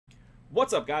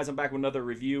What's up, guys? I'm back with another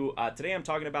review. Today I'm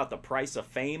talking about The Price of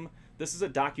Fame. This is a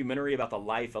documentary about the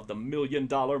life of the $1 million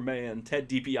man, Ted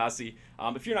Dibiase.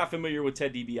 If you're not familiar with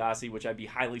Ted Dibiase, which I'd be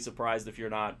highly surprised if you're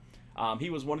not, he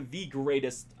was one of the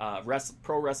greatest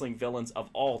pro wrestling villains of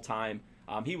all time.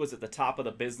 He was at the top of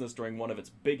the business during one of its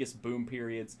biggest boom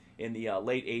periods in the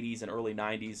late 80s and early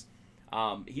 90s.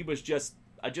 He was just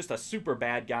a super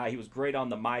bad guy. He was great on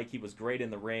the mic. He was great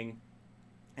in the ring.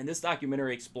 And this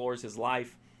documentary explores his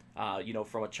life.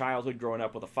 From a childhood growing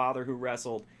up with a father who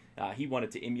wrestled. He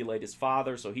wanted to emulate his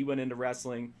father, so he went into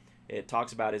wrestling. It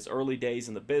talks about his early days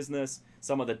in the business,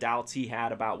 some of the doubts he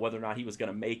had about whether or not he was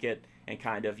going to make it, and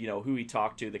kind of, who he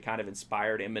talked to that kind of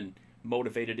inspired him and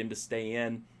motivated him to stay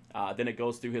in. Then it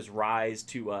goes through his rise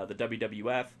to the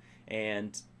WWF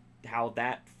and how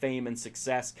that fame and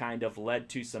success kind of led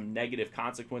to some negative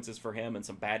consequences for him and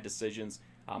some bad decisions,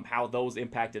 how those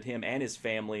impacted him and his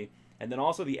family. And then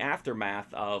also the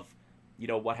aftermath of,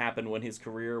 what happened when his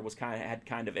career was had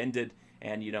kind of ended,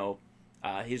 and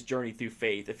his journey through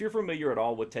faith. If you're familiar at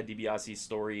all with Ted DiBiase's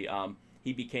story,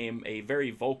 he became a very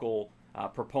vocal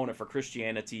proponent for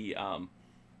Christianity.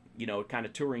 Kind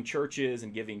of touring churches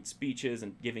and giving speeches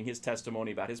and giving his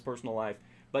testimony about his personal life.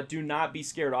 But do not be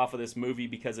scared off of this movie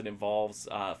because it involves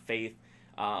faith.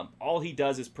 All he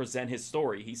does is present his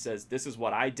story. He says, "This is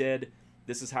what I did.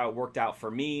 This is how it worked out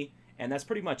for me." And that's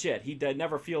pretty much it. He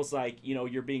never feels like,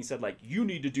 you're being said, like, you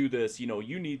need to do this,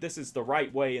 this is the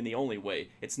right way and the only way.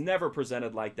 It's never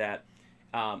presented like that.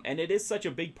 And it is such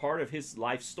a big part of his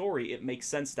life story. It makes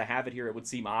sense to have it here. It would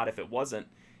seem odd if it wasn't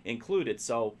included.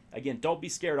 So, again, don't be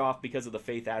scared off because of the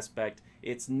faith aspect.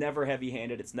 It's never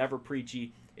heavy-handed. It's never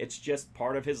preachy. It's just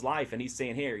part of his life. And he's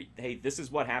saying, hey, this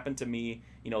is what happened to me.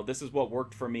 This is what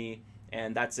worked for me.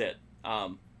 And that's it.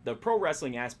 The pro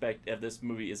wrestling aspect of this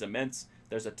movie is immense.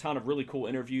 There's a ton of really cool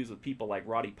interviews with people like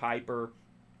Roddy Piper,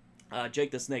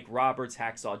 Jake the Snake Roberts,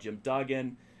 Hacksaw Jim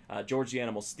Duggan, George the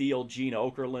Animal Steele, Gene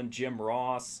Okerlund, Jim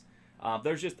Ross.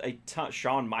 There's just a ton,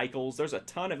 Shawn Michaels. There's a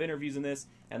ton of interviews in this,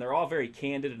 and they're all very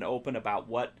candid and open about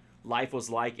what life was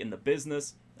like in the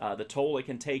business, the toll it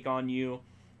can take on you.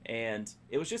 And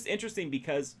it was just interesting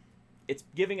because it's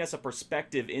giving us a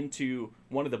perspective into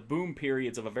one of the boom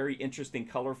periods of a very interesting,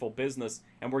 colorful business,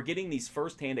 and we're getting these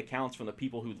first-hand accounts from the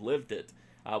people who lived it,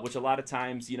 which a lot of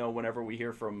times, whenever we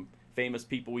hear from famous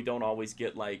people, we don't always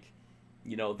get,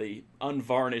 the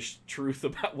unvarnished truth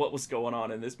about what was going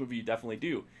on. In this movie, you definitely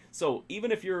do. So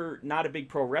even if you're not a big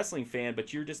pro wrestling fan,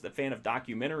 but you're just a fan of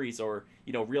documentaries or,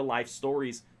 real-life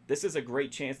stories, this is a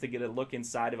great chance to get a look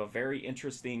inside of a very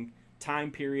interesting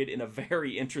time period in a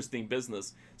very interesting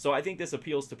business. So I think this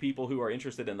appeals to people who are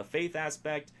interested in the faith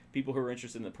aspect, people who are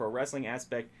interested in the pro wrestling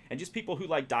aspect, and just people who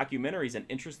like documentaries and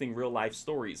interesting real life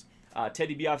stories. Ted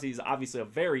DiBiase is obviously a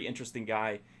very interesting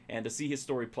guy, and to see his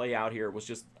story play out here was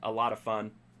just a lot of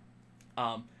fun.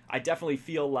 I definitely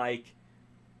feel like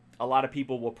a lot of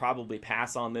people will probably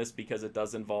pass on this because it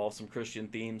does involve some Christian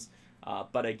themes.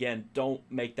 But again, don't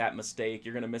make that mistake.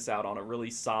 You're going to miss out on a really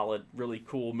solid, really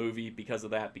cool movie because of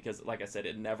that. Because, like I said,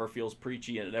 it never feels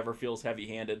preachy and it never feels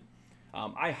heavy-handed.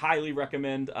 I highly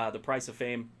recommend The Price of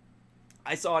Fame.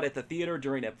 I saw it at the theater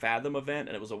during a Fathom event,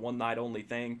 and it was a one-night-only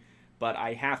thing. But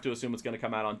I have to assume it's going to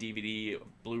come out on DVD,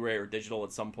 Blu-ray, or digital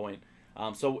at some point.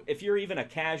 So if you're even a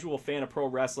casual fan of pro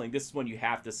wrestling, this is one you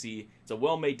have to see. It's a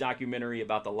well-made documentary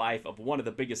about the life of one of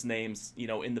the biggest names,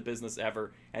 in the business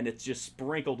ever, and it's just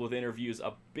sprinkled with interviews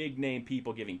of big-name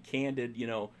people giving candid,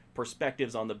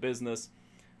 perspectives on the business.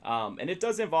 And it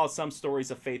does involve some stories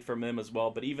of faith from them as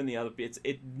well, but even the other bits,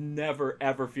 it never,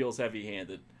 ever feels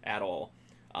heavy-handed at all.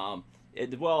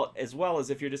 As well as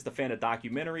if you're just a fan of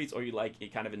documentaries or you like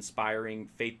kind of inspiring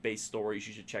faith-based stories,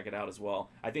 you should check it out as well.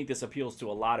 I think this appeals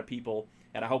to a lot of people,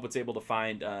 and I hope it's able to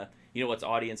find its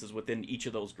audiences within each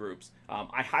of those groups.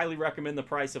 I highly recommend The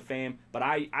Price of Fame, but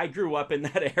I grew up in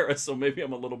that era, so maybe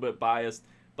I'm a little bit biased,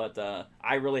 but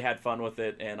I really had fun with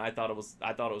it, and I thought it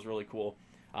was really cool.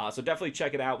 So definitely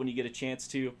check it out when you get a chance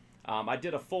to. I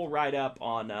did a full write-up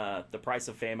on The Price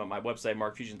of Fame on my website,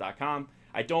 markfusion.com.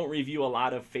 I don't review a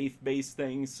lot of faith-based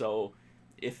things, so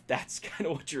if that's kind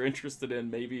of what you're interested in,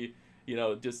 maybe,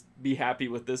 just be happy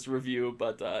with this review.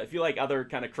 But if you like other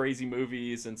kind of crazy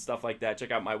movies and stuff like that,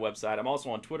 check out my website. I'm also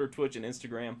on Twitter, Twitch, and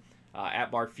Instagram,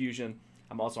 at markfusion.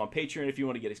 I'm also on Patreon if you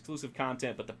want to get exclusive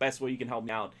content, but the best way you can help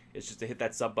me out is just to hit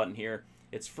that sub button here.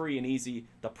 It's free and easy.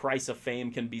 The price of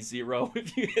fame can be zero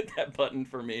if you hit that button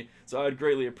for me. So I would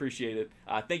greatly appreciate it.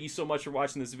 Thank you so much for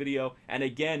watching this video. And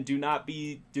again, do not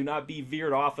be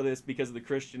veered off of this because of the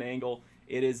Christian angle.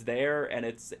 It is there, and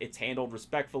it's handled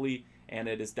respectfully. and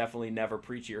it is definitely never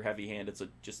preachy or heavy-handed. So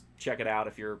just check it out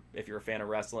if you're a fan of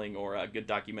wrestling or good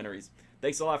documentaries.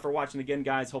 Thanks a lot for watching again,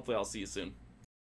 guys. Hopefully I'll see you soon.